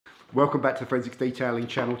Welcome back to the Forensics Detailing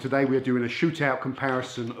channel. Today we are doing a shootout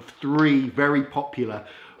comparison of three very popular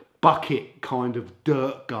bucket kind of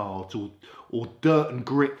dirt guards or dirt and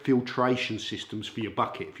grit filtration systems for your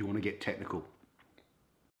bucket if you want to get technical.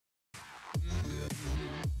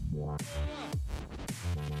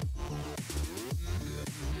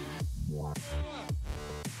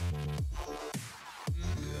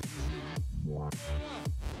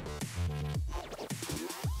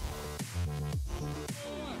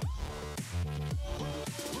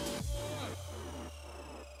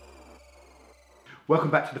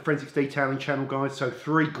 Welcome back to the Forensics Detailing channel, guys. So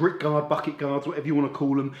three grit guard, bucket guards, whatever you want to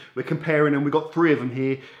call them. We're comparing them. We've got three of them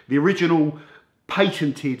here. The original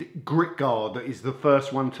patented grit guard that is the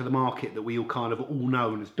first one to the market that we all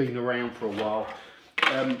know and has been around for a while.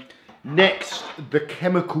 Next, the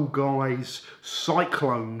Chemical Guys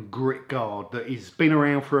Cyclone grit guard that has been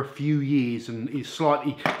around for a few years and is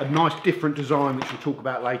slightly a nice different design, which we'll talk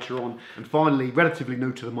about later on. And finally, relatively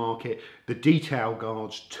new to the market, the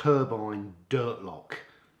Guardz Turbine Dirt Lock.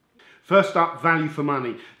 First up, value for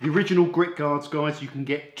money. The original grit guards, guys, you can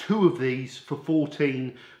get two of these for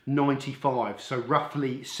 $14.95, so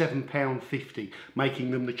roughly £7.50, making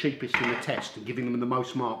them the cheapest in the test and giving them the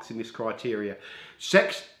most marks in this criteria.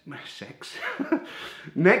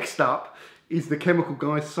 Next up is the Chemical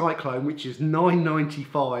Guys Cyclone, which is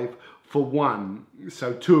 $9.95 for one.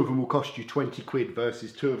 So two of them will cost you 20 quid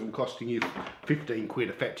versus two of them costing you 15 quid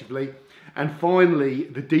effectively. And finally,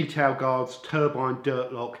 the Guardz Turbine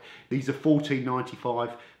Dirt Lock. These are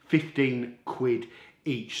 $14.95, 15 quid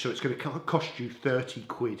each. So it's going to cost you 30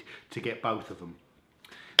 quid to get both of them.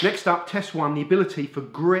 Next up, test one, the ability for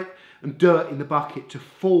grit and dirt in the bucket to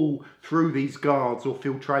fall through these guards or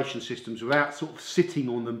filtration systems without sort of sitting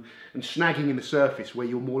on them and snagging in the surface where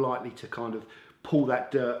you're more likely to kind of pull that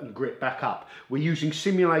dirt and grit back up. We're using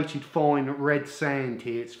simulated fine red sand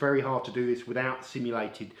here. It's very hard to do this without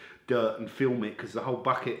simulated dirt and film it, because the whole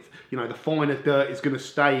bucket, you know, the finer dirt is going to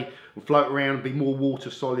stay and float around and be more water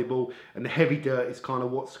soluble, and the heavy dirt is kind of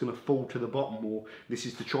what's going to fall to the bottom more. This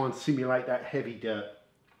is to try and simulate that heavy dirt.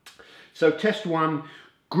 So test one,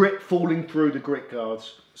 grit falling through the grit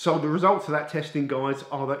guards. So the results of that testing, guys,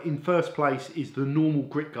 are that in first place is the normal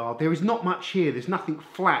grit guard. There is not much here. There's nothing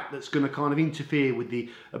flat that's going to kind of interfere with the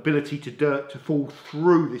ability to dirt to fall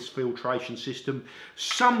through this filtration system.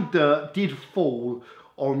 Some dirt did fall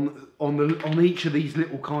on each of these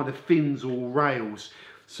little kind of fins or rails.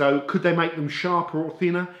 So could they make them sharper or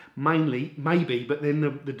thinner? Mainly, maybe, but then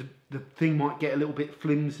the thing might get a little bit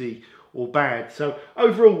flimsy or bad. So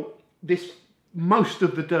overall, most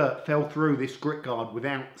of the dirt fell through this grit guard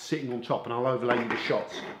without sitting on top, and I'll overlay you the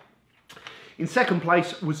shots. In second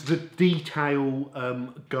place was the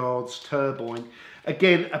Guardz Turbine.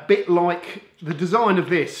 Again, a bit like the design of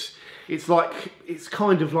this. It's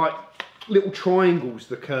kind of like little triangles,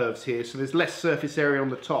 the curves here, so there's less surface area on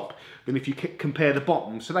the top than if you compare the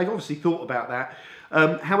bottom. So they've obviously thought about that.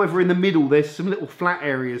 However, in the middle, there's some little flat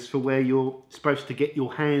areas for where you're supposed to get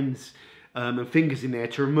your hands and fingers in there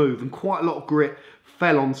to remove, and quite a lot of grit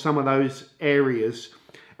fell on some of those areas,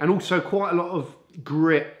 and also quite a lot of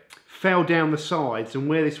grit fell down the sides, and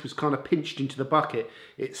where this was kind of pinched into the bucket,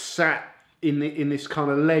 it sat in this kind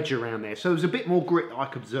of ledge around there. So there was a bit more grit I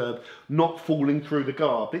could observe not falling through the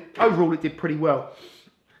guard, but overall it did pretty well.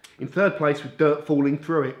 In third place, with dirt falling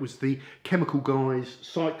through it, was the Chemical Guys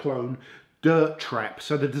Cyclone Dirt Trap.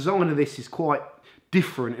 So the design of this is quite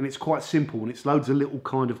different, and it's quite simple, and it's loads of little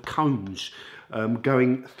kind of cones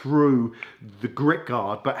going through the grit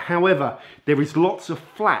guard. But however, there is lots of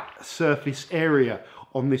flat surface area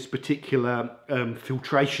on this particular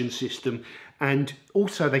filtration system, and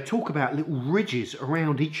also they talk about little ridges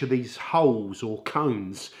around each of these holes or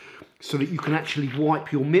cones so that you can actually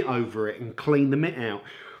wipe your mitt over it and clean the mitt out.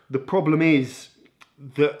 The problem is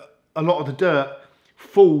that a lot of the dirt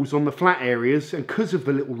falls on the flat areas, and because of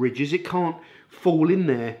the little ridges it can't fall in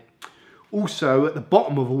there. Also, at the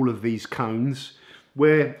bottom of all of these cones,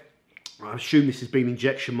 where I assume this has been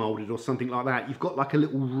injection molded or something like that, you've got like a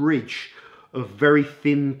little ridge of very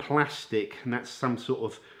thin plastic, and that's some sort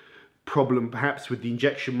of problem perhaps with the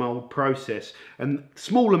injection mold process, and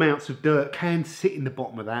small amounts of dirt can sit in the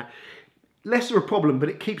bottom of that. Lesser a problem, but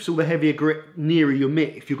it keeps all the heavier grit nearer your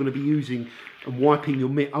mitt if you're going to be using and wiping your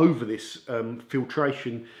mitt over this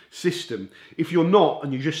filtration system. If you're not,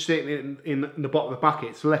 and you're just sitting in the bottom of the bucket,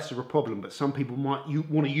 it's less of a problem, but some people might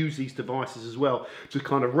want to use these devices as well to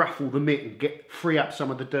kind of ruffle the mitt and free up some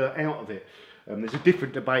of the dirt out of it. There's a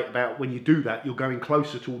different debate about when you do that, you're going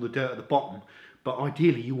closer to all the dirt at the bottom, but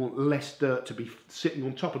ideally you want less dirt to be sitting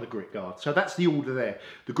on top of the grit guard. So that's the order there.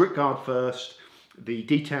 The grit guard first, the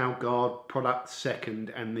Detail Guard product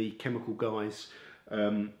second, and the Chemical Guys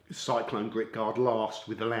Cyclone grit guard last,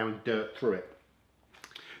 with allowing dirt through it.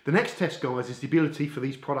 The next test, guys, is the ability for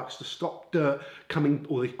these products to stop dirt coming,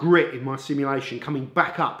 or the grit in my simulation, coming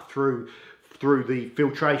back up through the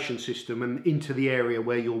filtration system and into the area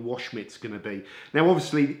where your wash mitt's going to be. Now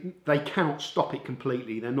obviously they cannot stop it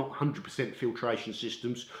completely, they're not 100% filtration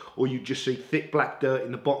systems, or you just see thick black dirt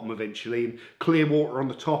in the bottom eventually and clear water on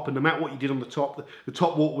the top, and no matter what you did on the top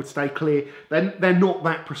water would stay clear. They're not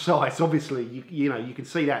that precise, obviously. You know, you can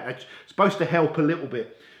see that. They're supposed to help a little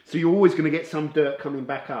bit. So you're always going to get some dirt coming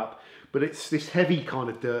back up, but it's this heavy kind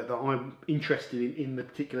of dirt that I'm interested in the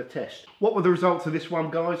particular test. What were the results of this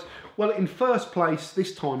one, guys? Well, in first place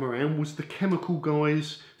this time around was the Chemical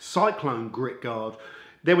Guys Cyclone grit guard.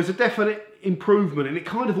 There was a definite improvement, and it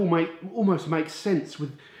kind of almost makes sense.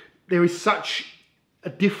 There is such a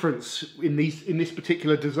difference in this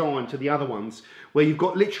particular design to the other ones, where you've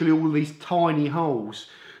got literally all these tiny holes.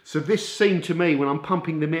 So this seemed to me, when I'm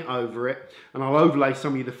pumping the mitt over it, and I'll overlay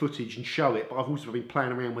some of the footage and show it, but I've also been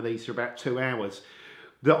playing around with these for about 2 hours,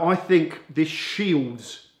 that I think this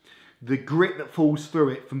shields the grit that falls through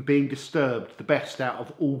it from being disturbed the best out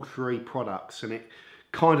of all 3 products. And it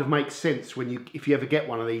kind of makes sense when if you ever get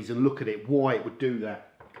one of these and look at it, why it would do that.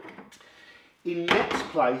 In next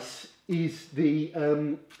place is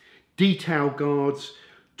the Detail Guardz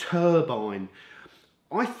Turbine.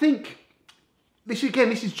 I think this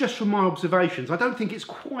is just from my observations. I don't think it's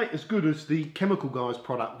quite as good as the Chemical Guys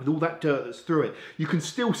product with all that dirt that's through it. You can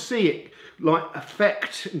still see it like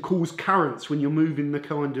affect and cause currents when you're moving the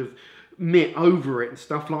kind of mitt over it and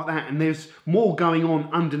stuff like that. And there's more going on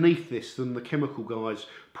underneath this than the Chemical Guys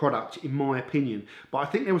product, in my opinion. But I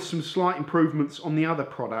think there was some slight improvements on the other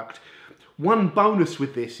product. One bonus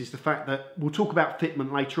with this is the fact that, we'll talk about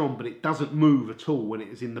fitment later on, but it doesn't move at all when it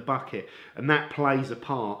is in the bucket, and that plays a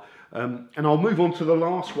part. And I'll move on to the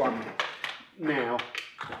last one now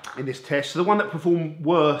in this test. So the one that performed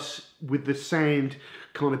worse with the sand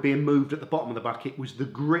kind of being moved at the bottom of the bucket was the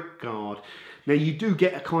grit guard. Now you do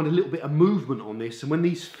get a kind of little bit of movement on this, and when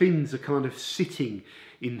these fins are kind of sitting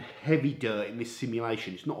in heavy dirt in this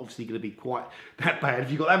simulation, it's not obviously going to be quite that bad. If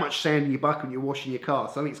you've got that much sand in your bucket and you're washing your car,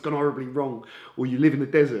 something's gone horribly wrong, or you live in the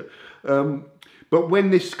desert. But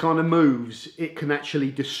when this kind of moves, it can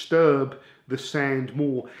actually disturb the sand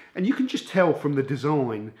more, and you can just tell from the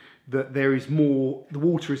design that there is more, the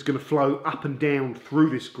water is going to flow up and down through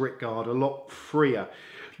this grit guard a lot freer.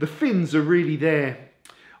 The fins are really there,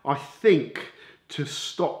 I think, to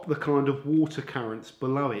stop the kind of water currents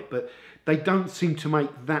below it, but they don't seem to make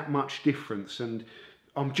that much difference, and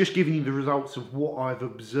I'm just giving you the results of what I've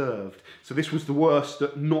observed. So this was the worst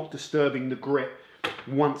at not disturbing the grit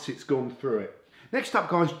once it's gone through it. Next up,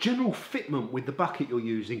 guys, general fitment with the bucket you're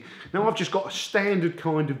using. Now I've just got a standard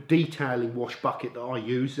kind of detailing wash bucket that I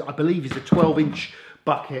use. I believe is a 12-inch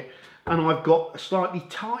bucket, and I've got a slightly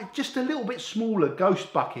tight, just a little bit smaller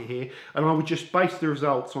Ghost bucket here, and I would just base the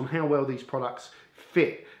results on how well these products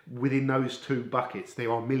fit within those 2 buckets.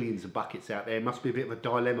 There are millions of buckets out there. It must be a bit of a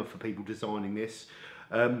dilemma for people designing this.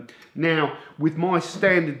 Now, with my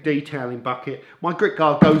standard detailing bucket, my grit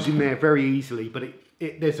guard goes in there very easily, but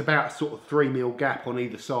there's about a sort of 3mm gap on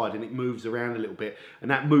either side, and it moves around a little bit, and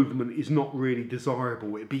that movement is not really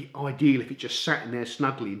desirable. It'd be ideal if it just sat in there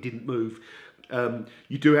snugly and didn't move.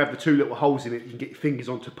 You do have the 2 little holes in it you can get your fingers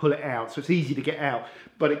on to pull it out, so it's easy to get out,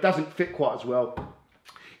 but it doesn't fit quite as well.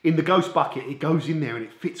 In the Ghost bucket, it goes in there and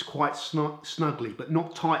it fits quite snugly, but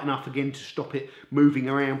not tight enough again to stop it moving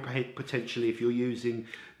around potentially if you're using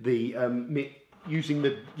the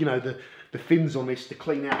the fins on this to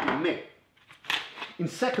clean out your mitt. In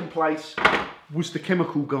second place was the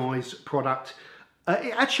Chemical Guys product.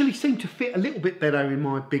 It actually seemed to fit a little bit better in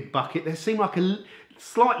my big bucket. There seemed like a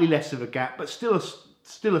slightly less of a gap, but still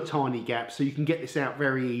a tiny gap, so you can get this out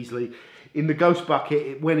very easily. In the Ghost bucket,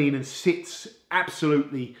 it went in and sits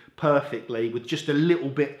absolutely perfectly with just a little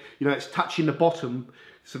bit, it's touching the bottom,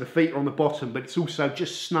 so the feet are on the bottom, but it's also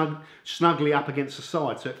just snugly up against the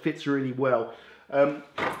side, so it fits really well. But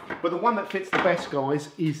the one that fits the best, guys,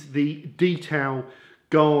 is the Detail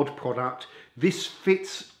Guard product. This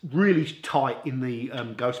fits really tight in the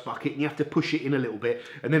Ghost bucket, and you have to push it in a little bit,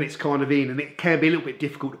 and then it's kind of in, and it can be a little bit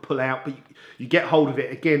difficult to pull out, but you get hold of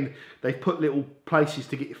it. Again, they've put little places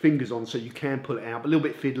to get your fingers on so you can pull it out, but a little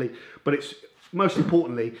bit fiddly. But it's, most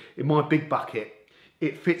importantly, in my big bucket,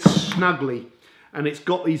 it fits snugly, and it's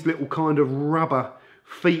got these little kind of rubber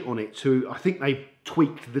feet on it too. I think they've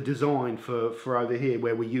tweaked the design for over here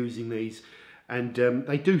where we're using these, and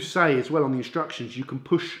they do say as well on the instructions you can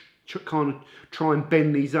push kind of try and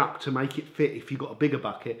bend these up to make it fit if you've got a bigger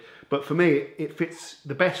bucket. But for me, it fits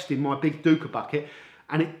the best in my big Duca bucket,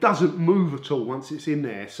 and it doesn't move at all once it's in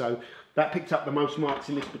there. So that picked up the most marks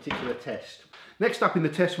in this particular test. Next up in the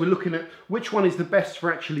test, we're looking at which one is the best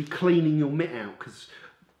for actually cleaning your mitt out, because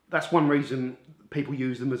that's one reason people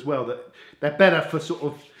use them as well, that they're better for sort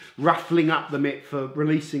of ruffling up the mitt, for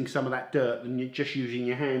releasing some of that dirt, than you're just using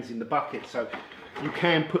your hands in the bucket. So you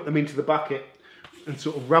can put them into the bucket and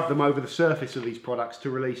sort of rub them over the surface of these products to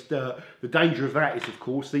release dirt. The danger of that is, of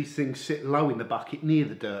course, these things sit low in the bucket near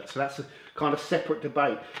the dirt, so that's a kind of separate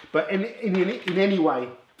debate. But in any way,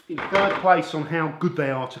 in third place on how good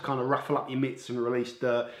they are to kind of ruffle up your mitts and release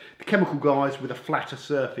dirt, the Chemical Guys with a flatter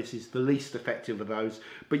surface is the least effective of those.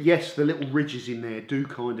 But yes, the little ridges in there do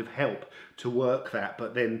kind of help to work that.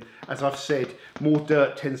 But then, as I've said, more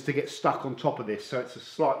dirt tends to get stuck on top of this, so it's a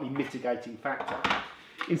slightly mitigating factor.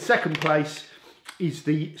 In second place is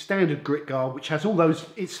the standard grit guard, which has all those,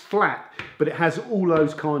 it's flat, but it has all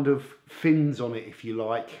those kind of fins on it, if you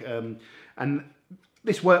like. And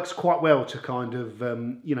this works quite well to kind of,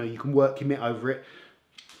 you know, you can work your mitt over it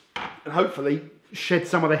and hopefully shed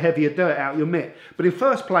some of the heavier dirt out your mitt. But in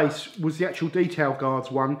first place was the actual Detail Guards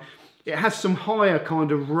one. It has some higher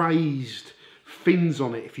kind of raised fins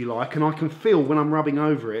on it, if you like, and I can feel when I'm rubbing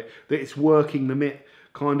over it that it's working the mitt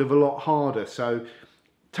kind of a lot harder. So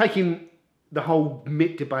taking the whole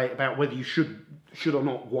mitt debate about whether you should or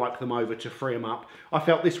not wipe them over to free them up, I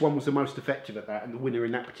felt this one was the most effective at that and the winner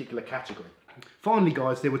in that particular category. Finally,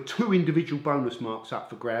 guys, there were 2 individual bonus marks up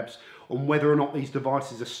for grabs on whether or not these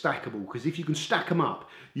devices are stackable, because if you can stack them up,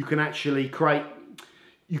 you can actually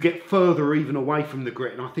you get further even away from the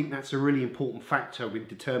grit, and I think that's a really important factor with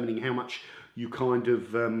determining how much you kind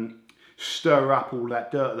of stir up all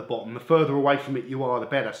that dirt at the bottom. The further away from it you are, the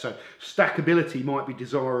better. So stackability might be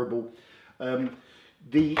desirable.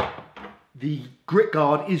 The grit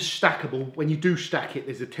guard is stackable. When you do stack it,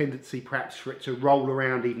 there's a tendency perhaps for it to roll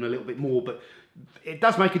around even a little bit more, but it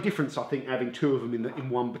does make a difference, I think, having 2 of them in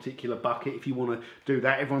one particular bucket. If you want to do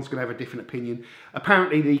that, everyone's going to have a different opinion.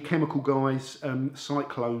 Apparently the Chemical Guys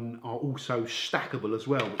Cyclone are also stackable as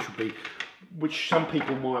well, which some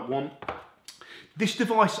people might want. This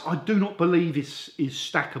device I do not believe is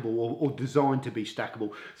stackable or designed to be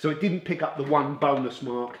stackable, so it didn't pick up the 1 bonus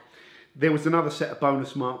mark. There was another set of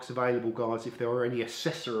bonus marks available, guys, if there are any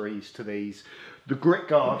accessories to these. The grit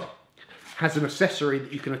guard has an accessory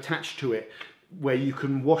that you can attach to it where you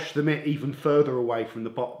can wash the mitt even further away from the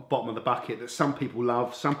bottom of the bucket, that some people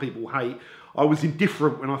love, some people hate. I was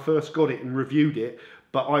indifferent when I first got it and reviewed it,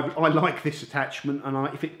 but I like this attachment,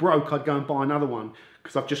 and if it broke, I'd go and buy another one,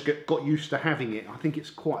 because I've just got used to having it. I think it's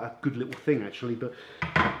quite a good little thing, actually, but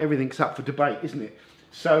everything's up for debate, isn't it?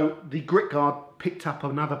 So the grit guard picked up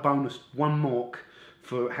another bonus 1 mark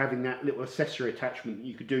for having that little accessory attachment that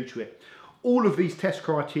you could do to it. All of these test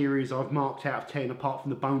criteria I've marked out of 10, apart from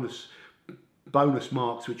the bonus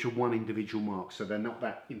marks, which are 1 individual mark, so they're not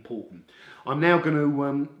that important. I'm now going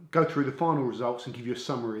to go through the final results and give you a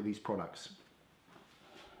summary of these products.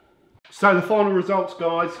 So the final results,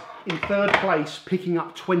 guys. In third place, picking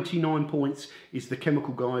up 29 points, is the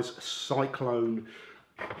Chemical Guys Cyclone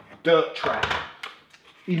Dirt Trap.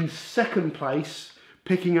 In second place,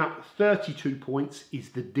 picking up 32 points, is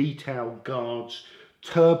the Detail Guardz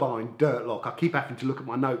Turbine Dirt Lock. I keep having to look at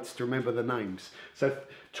my notes to remember the names. So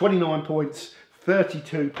 29 points,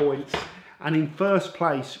 32 points, and in first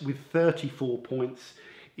place with 34 points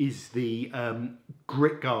is the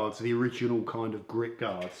Grit Guards, the original kind of Grit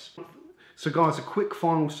Guards. So guys, a quick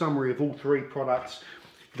final summary of all 3 products.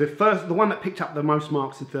 The one that picked up the most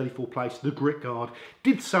marks in 34th place, the Grit Guard,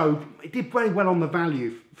 it did very well on the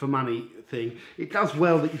value for money thing. It does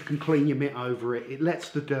well that you can clean your mitt over it. It lets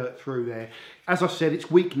the dirt through there. As I said, its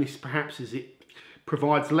weakness perhaps is it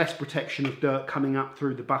provides less protection of dirt coming up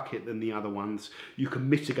through the bucket than the other ones. You can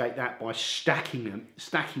mitigate that by stacking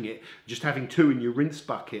it, just having 2 in your rinse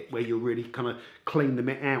bucket where you really kind of clean the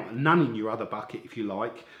mitt out, and none in your other bucket if you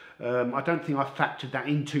like. I don't think I factored that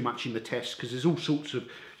in too much in the test, because there's all sorts of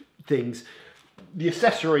things. The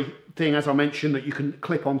accessory thing, as I mentioned, that you can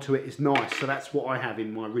clip onto it is nice, so that's what I have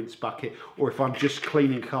in my rinse bucket. Or if I'm just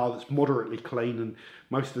cleaning a car that's moderately clean and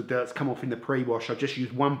most of the dirt's come off in the pre-wash, I just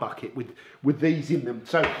use 1 bucket with these in them.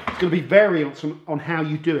 So it's going to be variants on how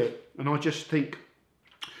you do it, and I just think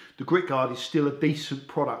the Grit Guard is still a decent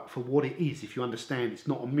product for what it is, if you understand. It's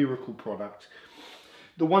not a miracle product.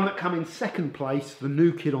 The one that come in second place, the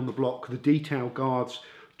new kid on the block, the Detail Guardz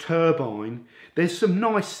Turbine, there's some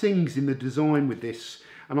nice things in the design with this,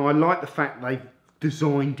 and I like the fact they've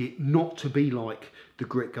designed it not to be like the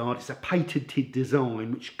Grit Guard. It's a patented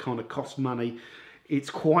design which kind of costs money. It's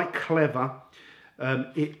quite clever.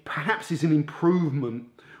 It perhaps is an improvement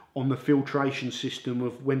on the filtration system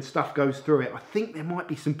of when stuff goes through it. I think there might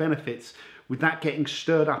be some benefits with that getting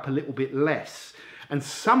stirred up a little bit less. And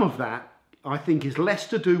some of that, I think, is less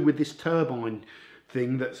to do with this turbine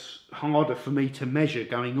thing that's harder for me to measure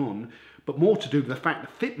going on, but more to do with the fact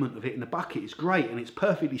the fitment of it in the bucket is great and it's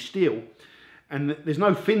perfectly still. And there's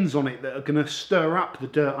no fins on it that are going to stir up the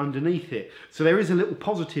dirt underneath it. So there is a little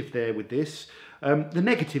positive there with this. The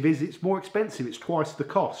negative is it's more expensive. It's twice the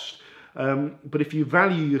cost. But if you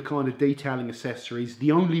value your kind of detailing accessories,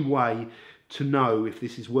 the only way to know if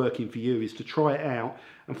this is working for you is to try it out.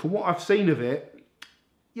 And from what I've seen of it,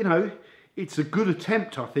 you know, it's a good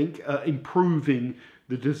attempt, I think, at improving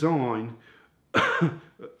the design.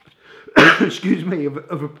 Excuse me,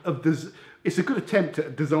 it's a good attempt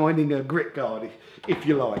at designing a grit guard, if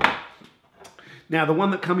you like. Now, the one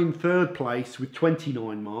that come in third place with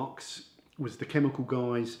 29 marks was the Chemical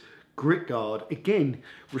Guys Grit Guard. Again,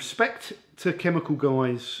 respect to Chemical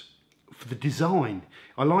Guys for the design.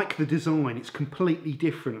 I like the design. It's completely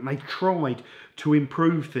different, and they've tried to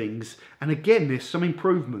improve things. And again, there's some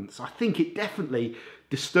improvements. I think it definitely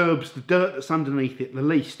disturbs the dirt that's underneath it the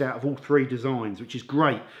least out of all three designs, which is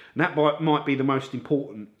great. And that might be the most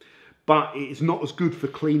important. But it's not as good for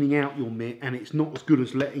cleaning out your mitt, and it's not as good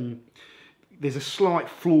as letting... There's a slight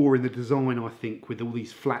flaw in the design, I think, with all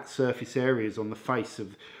these flat surface areas on the face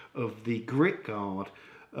of the grit guard,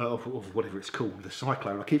 of whatever it's called, the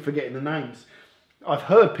Cyclone. I keep forgetting the names. I've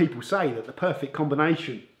heard people say that the perfect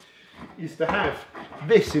combination is to have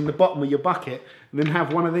this in the bottom of your bucket and then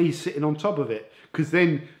have one of these sitting on top of it, because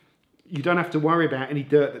then you don't have to worry about any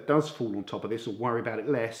dirt that does fall on top of this, or worry about it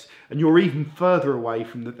less, and you're even further away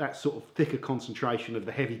from that sort of thicker concentration of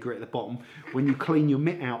the heavy grit at the bottom when you clean your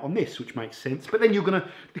mitt out on this, which makes sense. But then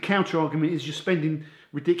the counter argument is you're spending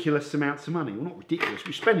ridiculous amounts of money. Well, not ridiculous,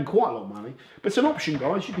 you're spending quite a lot of money, but it's an option,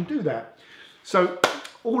 guys, you can do that. So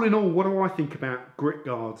all in all, what do I think about grit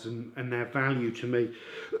guards and their value to me?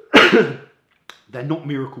 They're not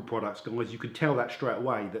miracle products, guys. You can tell that straight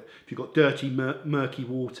away, that if you've got dirty, murky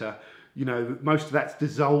water, you know, most of that's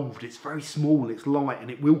dissolved. It's very small, it's light,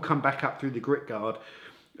 and it will come back up through the grit guard.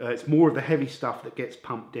 It's more of the heavy stuff that gets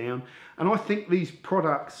pumped down. And I think these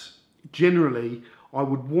products, generally, I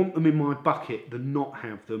would want them in my bucket than not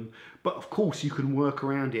have them. But of course, you can work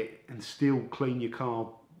around it and still clean your car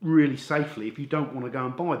really safely if you don't want to go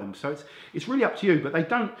and buy them. So it's really up to you.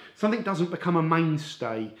 But something doesn't become a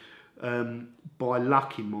mainstay by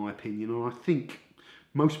luck, in my opinion. And I think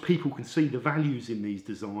most people can see the values in these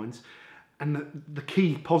designs. And the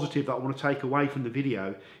key positive that I want to take away from the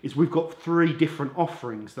video is we've got 3 different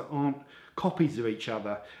offerings that aren't copies of each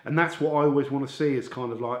other. And that's what I always want to see as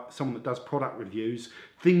kind of like someone that does product reviews,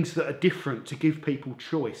 things that are different to give people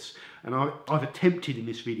choice. And I've attempted in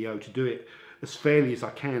this video to do it as fairly as I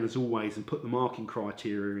can, as always, and put the marking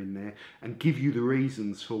criteria in there and give you the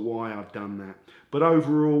reasons for why I've done that. But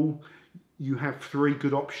overall, you have 3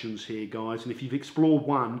 good options here, guys. And if you've explored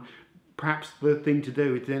one, perhaps the thing to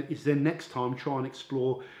do is then next time try and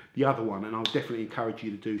explore the other one, and I'll definitely encourage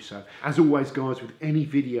you to do so. As always, guys, with any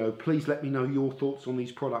video, please let me know your thoughts on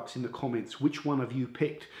these products in the comments. Which one have you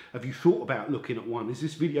picked? Have you thought about looking at one? Has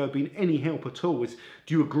this video been any help at all? Do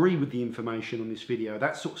you agree with the information on this video?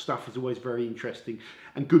 That sort of stuff is always very interesting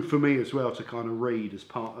and good for me as well to kind of read as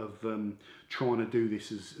part of trying to do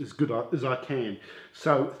this as good as I can.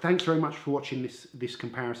 So thanks very much for watching this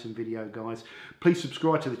comparison video, guys. Please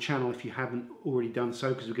subscribe to the channel if you haven't already done so,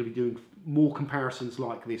 because we're going to be doing more comparisons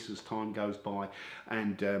like this as time goes by,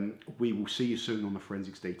 and we will see you soon on the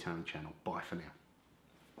Forensics Detailing channel. Bye for now.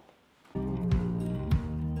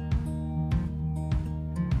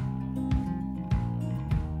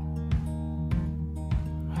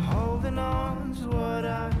 Holding on to what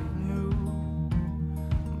I knew,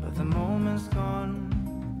 but the moment's gone.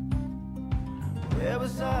 Where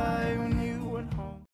was I?